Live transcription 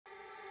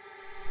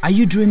Are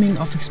you dreaming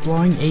of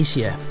exploring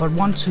Asia but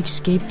want to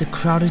escape the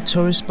crowded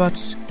tourist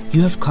spots?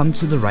 You have come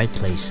to the right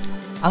place.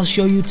 I'll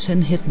show you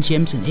 10 hidden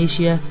gems in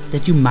Asia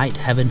that you might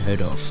haven't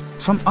heard of.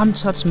 From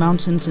untouched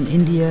mountains in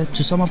India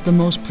to some of the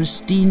most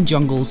pristine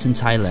jungles in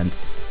Thailand,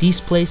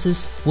 these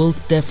places will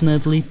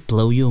definitely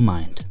blow your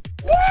mind.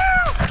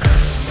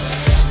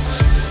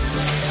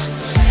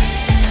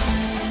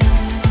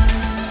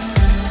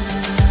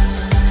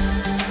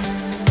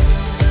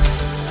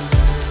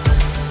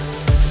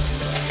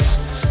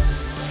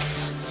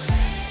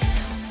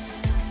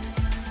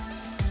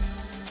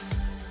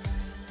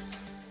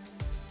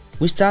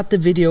 We start the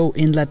video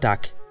in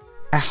Ladakh,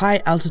 a high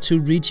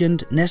altitude region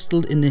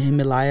nestled in the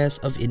Himalayas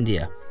of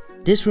India.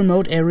 This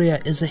remote area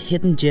is a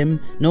hidden gem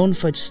known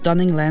for its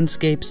stunning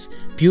landscapes,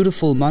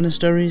 beautiful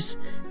monasteries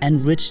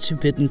and rich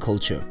Tibetan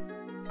culture.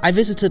 I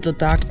visited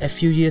Ladakh a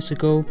few years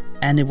ago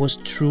and it was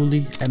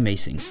truly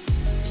amazing.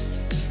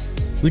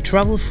 We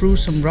traveled through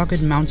some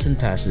rugged mountain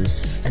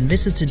passes and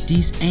visited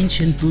these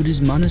ancient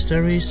Buddhist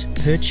monasteries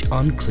perched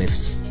on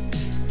cliffs.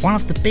 One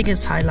of the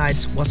biggest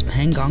highlights was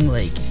Pangong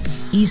Lake,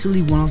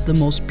 easily one of the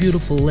most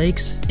beautiful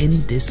lakes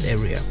in this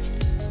area.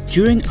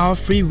 During our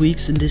 3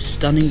 weeks in this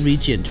stunning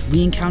region,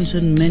 we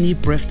encountered many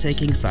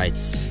breathtaking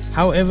sights.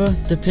 However,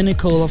 the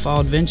pinnacle of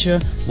our adventure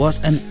was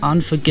an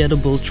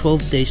unforgettable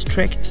 12-day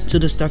trek to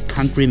the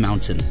Stockcountry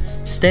mountain,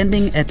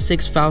 standing at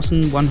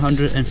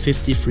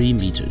 6,153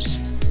 meters.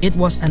 It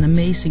was an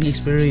amazing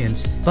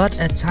experience, but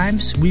at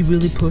times we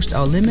really pushed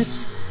our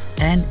limits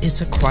and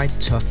it's a quite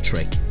tough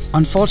trek.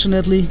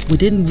 Unfortunately, we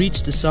didn't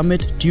reach the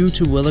summit due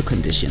to weather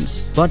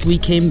conditions, but we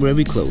came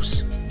very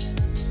close.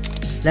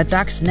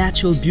 Ladakh's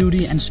natural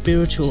beauty and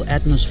spiritual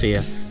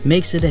atmosphere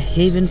makes it a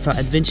haven for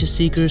adventure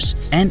seekers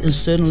and is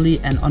certainly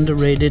an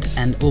underrated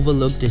and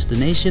overlooked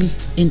destination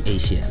in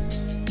Asia.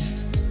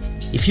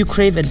 If you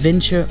crave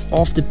adventure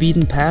off the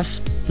beaten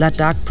path,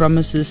 Ladakh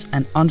promises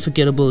an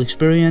unforgettable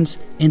experience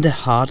in the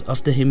heart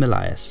of the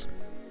Himalayas.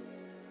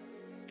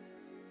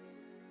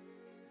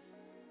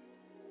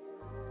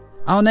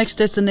 Our next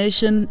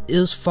destination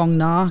is Phong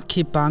Nha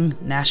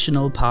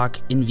National Park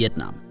in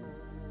Vietnam.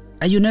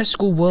 A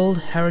UNESCO World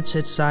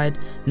Heritage Site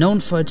known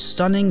for its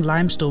stunning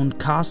limestone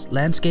karst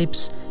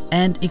landscapes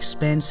and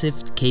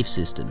expansive cave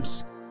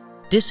systems.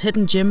 This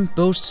hidden gem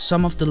boasts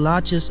some of the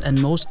largest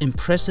and most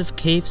impressive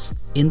caves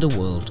in the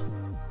world.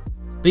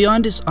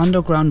 Beyond its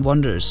underground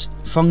wonders,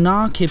 Phong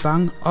Nha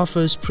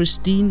offers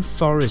pristine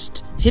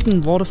forests, hidden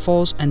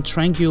waterfalls and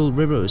tranquil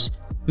rivers,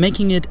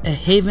 making it a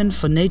haven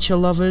for nature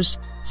lovers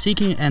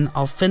seeking an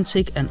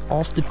authentic and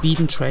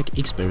off-the-beaten-track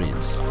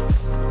experience.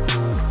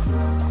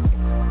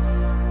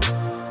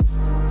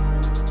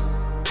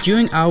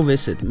 During our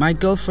visit, my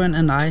girlfriend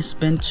and I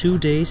spent 2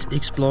 days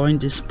exploring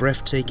this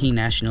breathtaking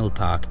national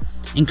park,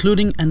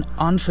 including an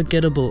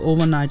unforgettable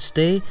overnight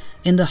stay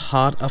in the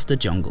heart of the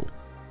jungle.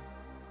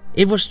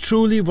 It was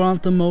truly one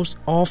of the most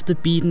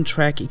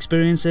off-the-beaten-track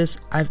experiences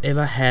I've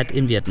ever had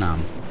in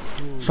Vietnam.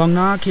 Phong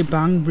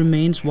Nha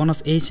remains one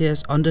of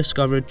Asia's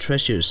undiscovered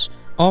treasures,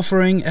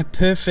 offering a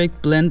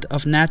perfect blend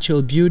of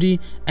natural beauty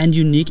and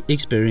unique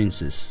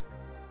experiences.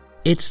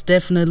 It's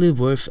definitely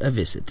worth a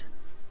visit.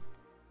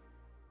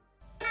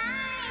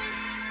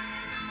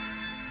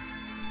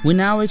 We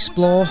now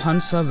explore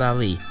Hunza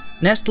Valley,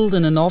 nestled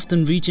in the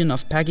northern region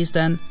of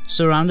Pakistan,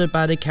 surrounded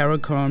by the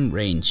Karakoram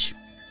Range.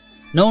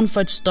 Known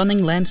for its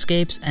stunning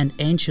landscapes and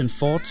ancient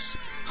forts,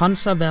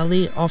 Hunza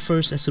Valley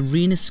offers a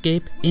serene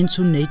escape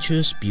into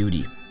nature's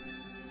beauty.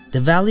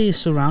 The valley is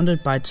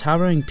surrounded by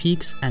towering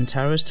peaks and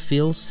terraced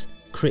fields,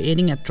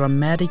 creating a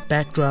dramatic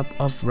backdrop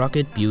of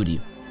rugged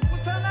beauty.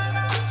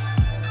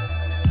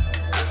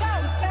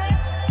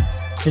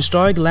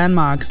 Historic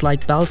landmarks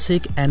like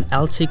Baltic and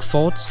Altic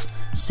forts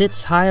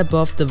sits high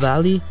above the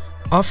valley,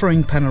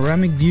 offering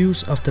panoramic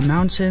views of the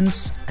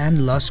mountains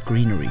and lush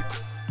greenery.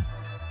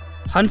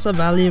 Hunza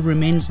Valley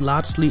remains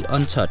largely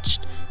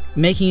untouched,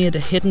 making it a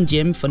hidden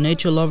gem for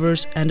nature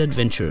lovers and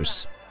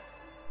adventurers.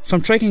 From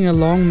trekking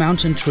along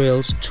mountain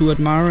trails to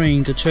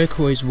admiring the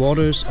turquoise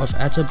waters of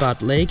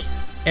Atabat Lake,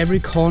 every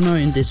corner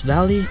in this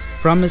valley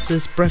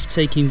promises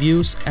breathtaking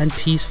views and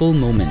peaceful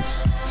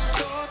moments.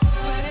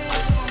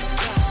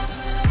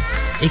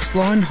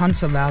 Exploring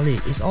Hunza Valley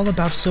is all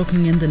about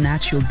soaking in the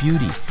natural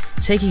beauty,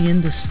 taking in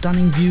the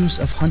stunning views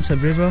of Hunza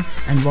River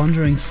and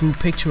wandering through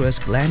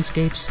picturesque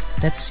landscapes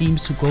that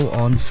seems to go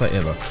on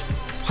forever.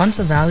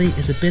 Hunza Valley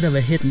is a bit of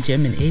a hidden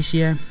gem in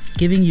Asia,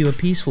 giving you a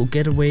peaceful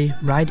getaway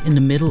right in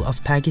the middle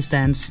of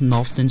Pakistan's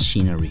northern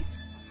scenery.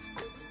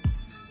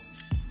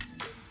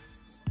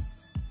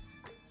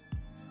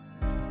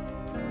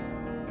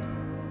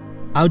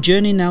 Our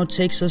journey now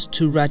takes us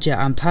to Raja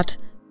Ampat,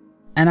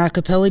 an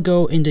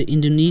archipelago in the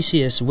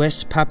Indonesia's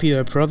West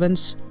Papua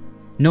province,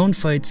 known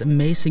for its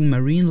amazing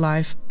marine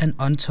life and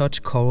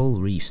untouched coral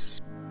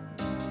reefs.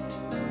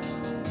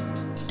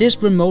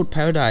 This remote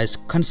paradise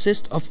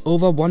consists of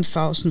over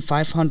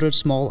 1,500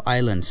 small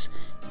islands,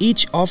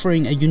 each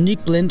offering a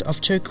unique blend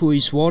of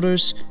turquoise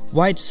waters,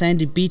 white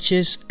sandy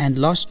beaches and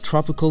lush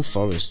tropical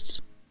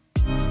forests.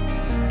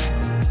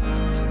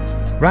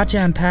 Raja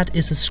Ampat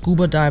is a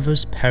scuba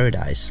diver's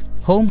paradise,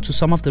 home to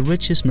some of the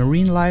richest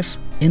marine life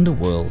in the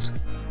world.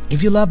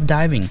 If you love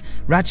diving,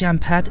 Raja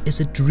Ampat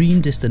is a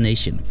dream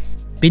destination.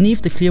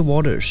 Beneath the clear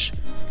waters,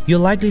 you're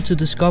likely to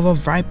discover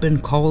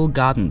vibrant coral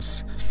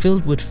gardens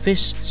filled with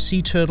fish,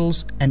 sea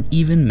turtles and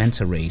even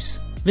manta rays.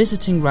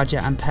 Visiting Raja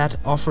Ampat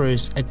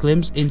offers a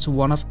glimpse into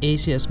one of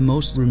Asia's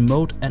most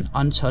remote and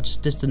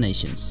untouched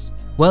destinations.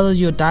 Whether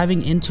you're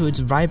diving into its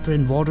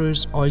vibrant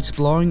waters or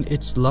exploring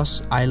its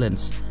lost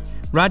islands,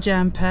 Raja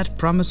Ampat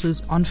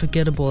promises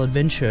unforgettable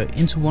adventure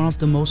into one of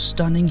the most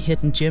stunning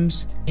hidden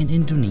gems in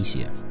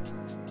Indonesia.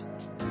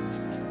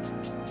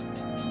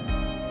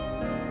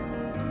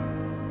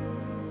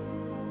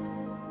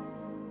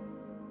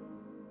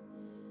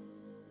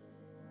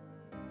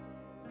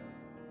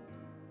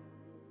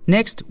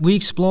 Next, we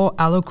explore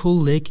Alakul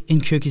Lake in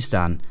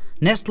Kyrgyzstan,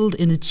 nestled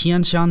in the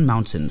Tian Shan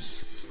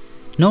Mountains.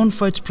 Known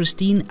for its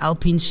pristine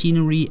alpine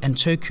scenery and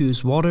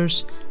turquoise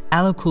waters,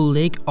 Alakul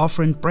Lake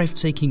offers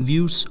breathtaking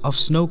views of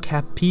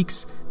snow-capped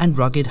peaks and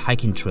rugged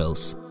hiking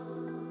trails.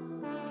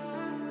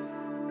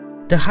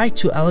 The hike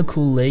to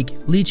Alakul Lake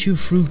leads you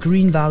through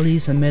green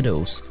valleys and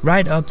meadows,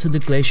 right up to the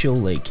glacial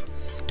lake.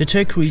 The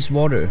turquoise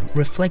water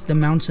reflects the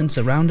mountains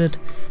around it,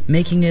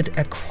 making it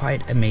a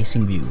quite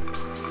amazing view.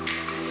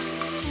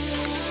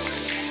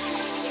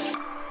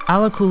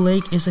 Alakul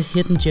Lake is a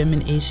hidden gem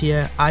in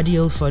Asia,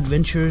 ideal for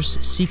adventurers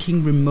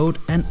seeking remote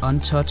and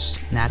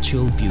untouched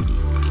natural beauty.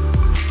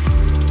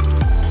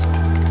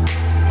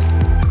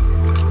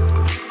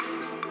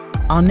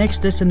 Our next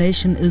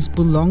destination is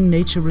Bulong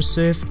Nature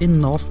Reserve in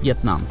North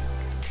Vietnam,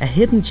 a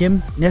hidden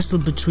gem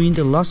nestled between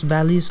the lost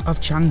valleys of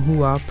Trang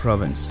Hoa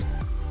province.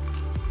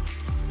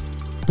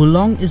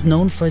 Bulong is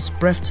known for its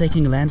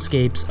breathtaking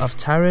landscapes of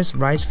terraced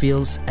rice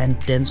fields and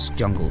dense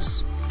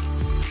jungles.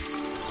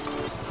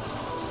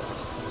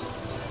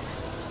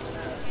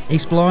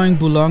 Exploring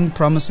Bulong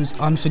promises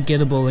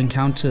unforgettable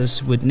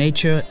encounters with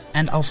nature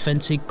and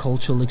authentic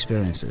cultural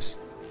experiences.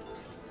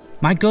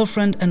 My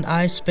girlfriend and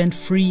I spent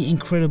 3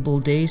 incredible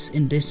days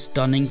in this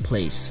stunning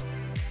place.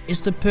 It's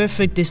the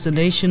perfect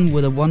destination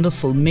with a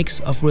wonderful mix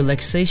of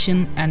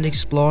relaxation and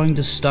exploring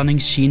the stunning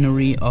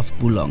scenery of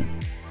Bulong.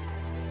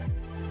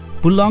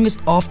 Bulong is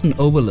often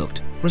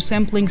overlooked,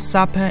 resembling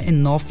Sapa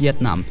in North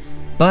Vietnam,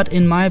 but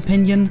in my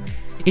opinion,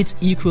 it's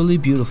equally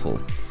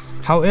beautiful.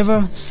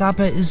 However,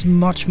 Sapa is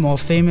much more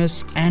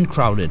famous and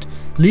crowded,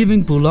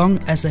 leaving Bulong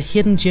as a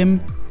hidden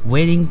gem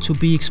waiting to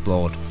be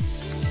explored.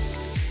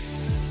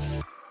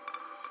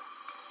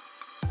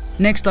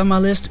 Next on my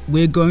list,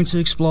 we're going to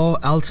explore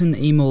Altyn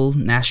Emel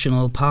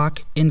National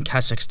Park in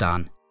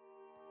Kazakhstan.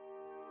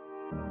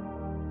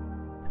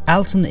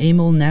 Altyn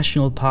Emel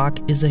National Park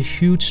is a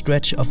huge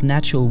stretch of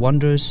natural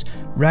wonders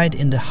right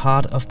in the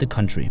heart of the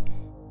country.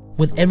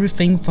 With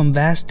everything from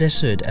vast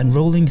desert and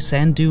rolling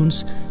sand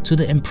dunes to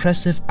the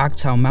impressive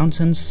Aktau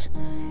Mountains,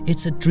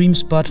 it's a dream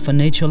spot for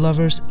nature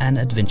lovers and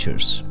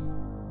adventurers.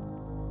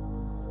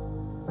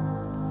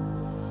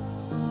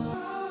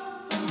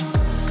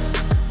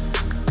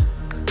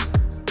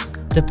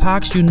 The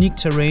park's unique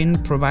terrain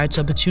provides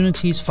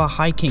opportunities for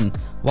hiking,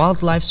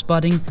 wildlife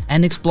spotting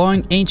and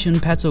exploring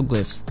ancient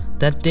petroglyphs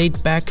that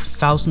date back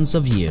thousands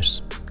of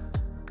years.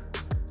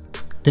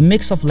 The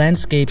mix of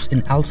landscapes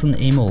in Altyn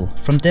Emel,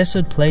 from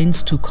desert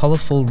plains to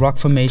colorful rock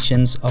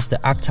formations of the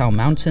Aktau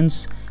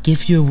Mountains,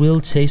 give you a real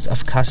taste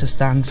of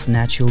Kazakhstan's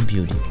natural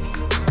beauty.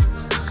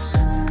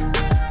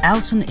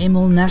 Altyn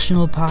Emel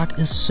National Park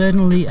is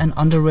certainly an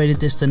underrated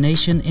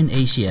destination in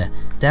Asia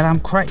that I'm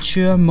quite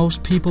sure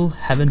most people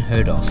haven't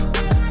heard of.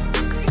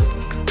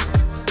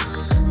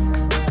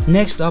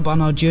 Next up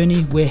on our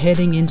journey, we're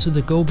heading into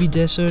the Gobi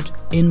Desert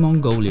in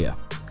Mongolia.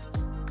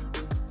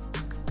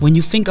 When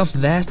you think of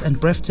vast and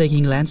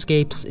breathtaking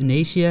landscapes in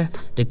Asia,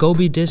 the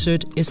Gobi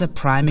Desert is a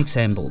prime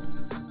example.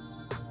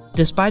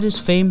 Despite its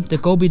fame, the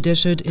Gobi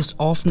Desert is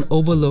often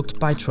overlooked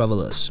by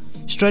travelers.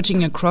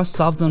 Stretching across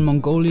southern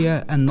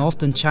Mongolia and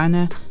northern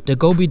China, the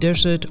Gobi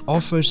Desert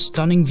offers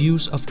stunning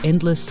views of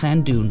endless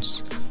sand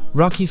dunes,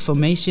 rocky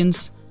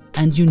formations,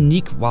 and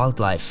unique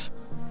wildlife.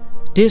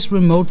 This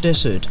remote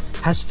desert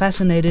has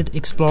fascinated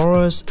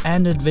explorers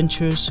and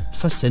adventurers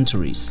for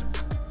centuries.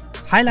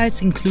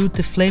 Highlights include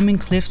the flaming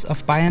cliffs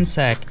of Bayan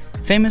Sak,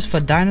 famous for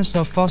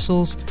dinosaur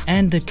fossils,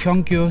 and the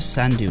Kyeonggyur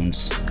sand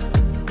dunes.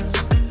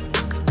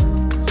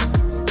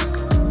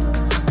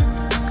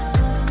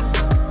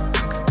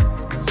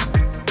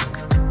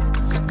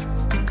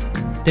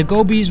 The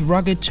Gobi's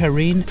rugged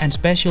terrain and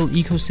special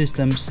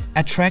ecosystems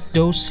attract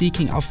those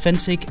seeking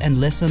authentic and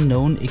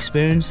lesser-known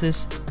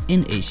experiences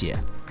in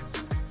Asia.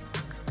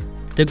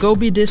 The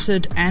Gobi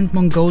Desert and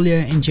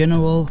Mongolia in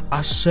general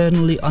are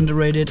certainly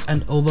underrated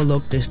and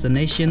overlooked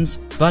destinations,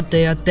 but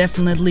they are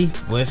definitely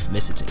worth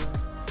visiting.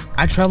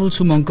 I traveled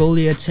to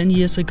Mongolia 10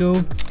 years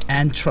ago,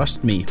 and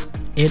trust me,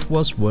 it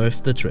was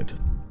worth the trip.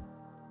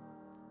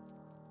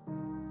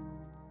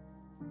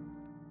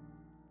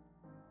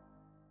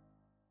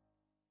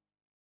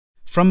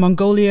 From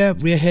Mongolia,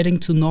 we are heading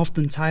to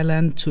northern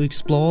Thailand to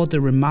explore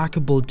the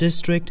remarkable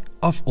district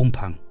of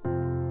Umphang.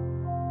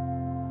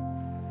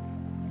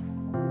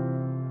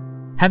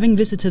 Having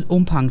visited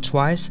Umphang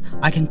twice,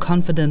 I can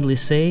confidently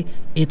say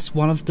it's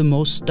one of the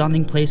most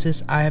stunning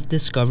places I have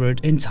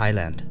discovered in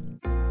Thailand.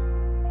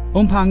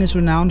 Umphang is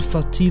renowned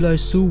for Thi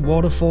Su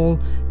waterfall,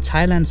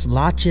 Thailand's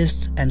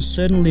largest and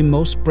certainly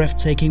most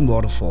breathtaking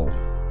waterfall.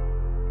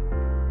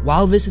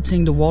 While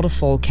visiting the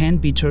waterfall can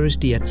be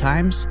touristy at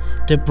times,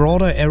 the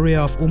broader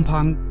area of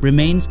Umphang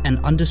remains an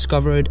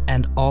undiscovered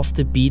and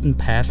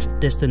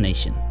off-the-beaten-path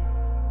destination.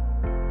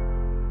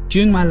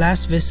 During my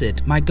last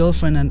visit, my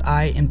girlfriend and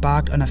I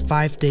embarked on a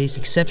 5-day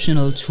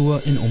exceptional tour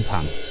in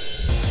Umphang.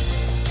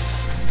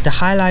 The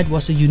highlight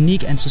was a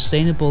unique and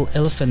sustainable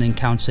elephant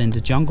encounter in the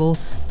jungle,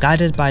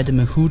 guided by the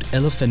Mahout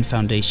Elephant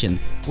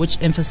Foundation,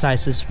 which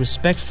emphasizes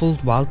respectful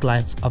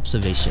wildlife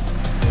observation.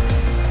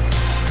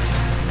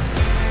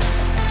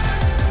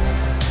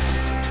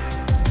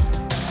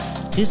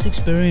 This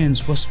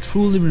experience was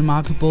truly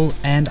remarkable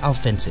and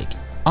authentic.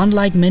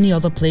 Unlike many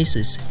other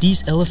places,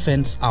 these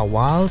elephants are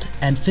wild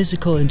and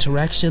physical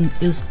interaction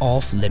is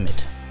off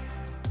limit.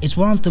 It's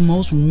one of the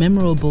most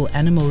memorable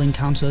animal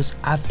encounters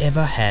I've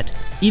ever had,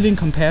 even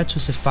compared to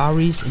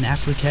safaris in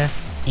Africa,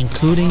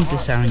 including the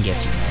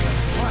Serengeti.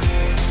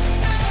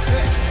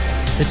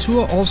 The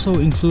tour also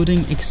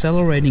including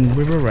accelerating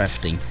river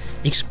rafting,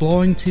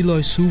 exploring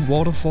Thi Su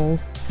waterfall,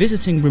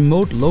 visiting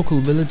remote local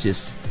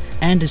villages,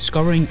 and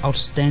discovering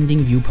outstanding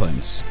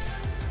viewpoints.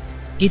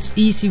 It's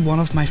easily one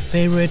of my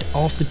favorite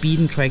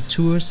off-the-beaten-track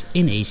tours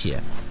in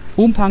Asia.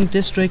 Umphang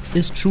district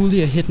is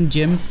truly a hidden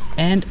gem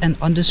and an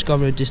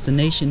undiscovered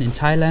destination in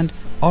Thailand,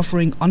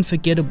 offering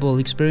unforgettable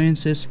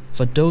experiences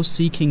for those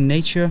seeking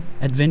nature,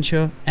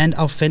 adventure, and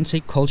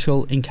authentic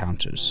cultural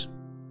encounters.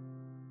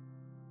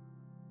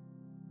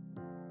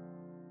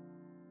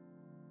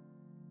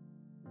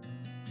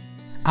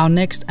 Our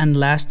next and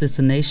last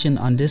destination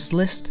on this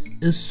list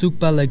is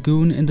Sugba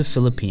Lagoon in the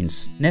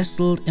Philippines,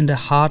 nestled in the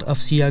heart of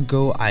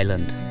Siargao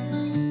Island.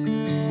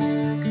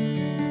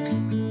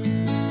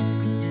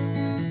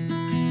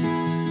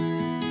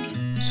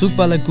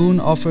 Sugba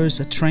Lagoon offers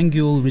a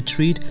tranquil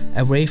retreat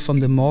away from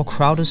the more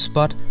crowded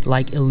spot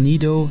like El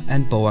Nido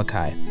and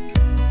Boracay.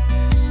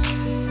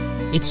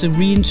 Its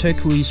serene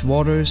turquoise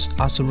waters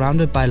are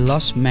surrounded by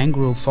lush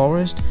mangrove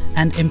forest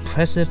and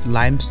impressive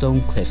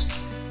limestone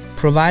cliffs,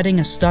 providing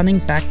a stunning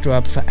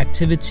backdrop for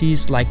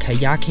activities like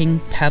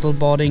kayaking,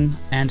 paddleboarding,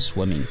 and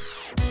swimming.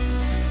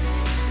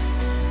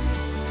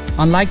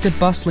 Unlike the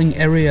bustling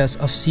areas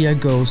of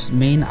Siargao's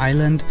main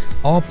island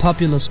or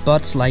popular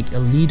spots like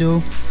El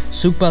Nido,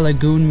 Sugba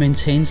Lagoon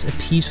maintains a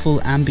peaceful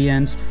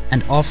ambience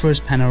and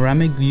offers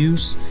panoramic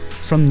views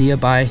from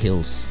nearby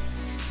hills.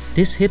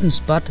 This hidden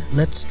spot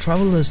lets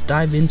travelers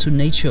dive into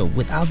nature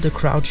without the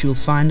crowds you'll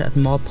find at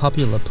more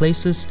popular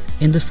places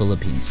in the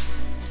Philippines.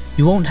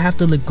 You won't have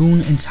the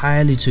lagoon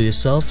entirely to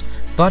yourself,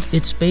 but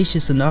it's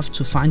spacious enough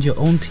to find your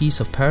own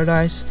piece of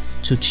paradise,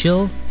 to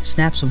chill,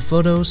 snap some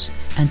photos,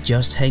 and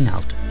just hang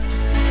out.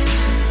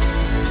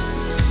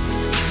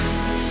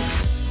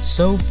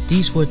 So,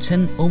 these were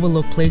 10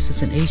 overlooked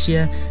places in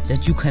Asia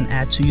that you can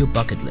add to your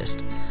bucket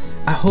list.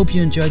 I hope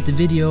you enjoyed the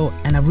video,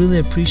 and I really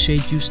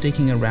appreciate you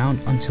sticking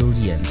around until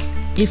the end.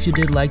 If you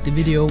did like the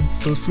video,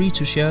 feel free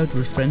to share it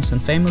with friends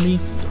and family.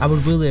 I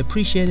would really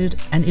appreciate it,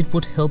 and it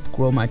would help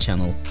grow my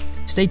channel.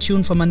 Stay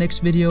tuned for my next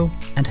video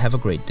and have a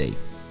great day.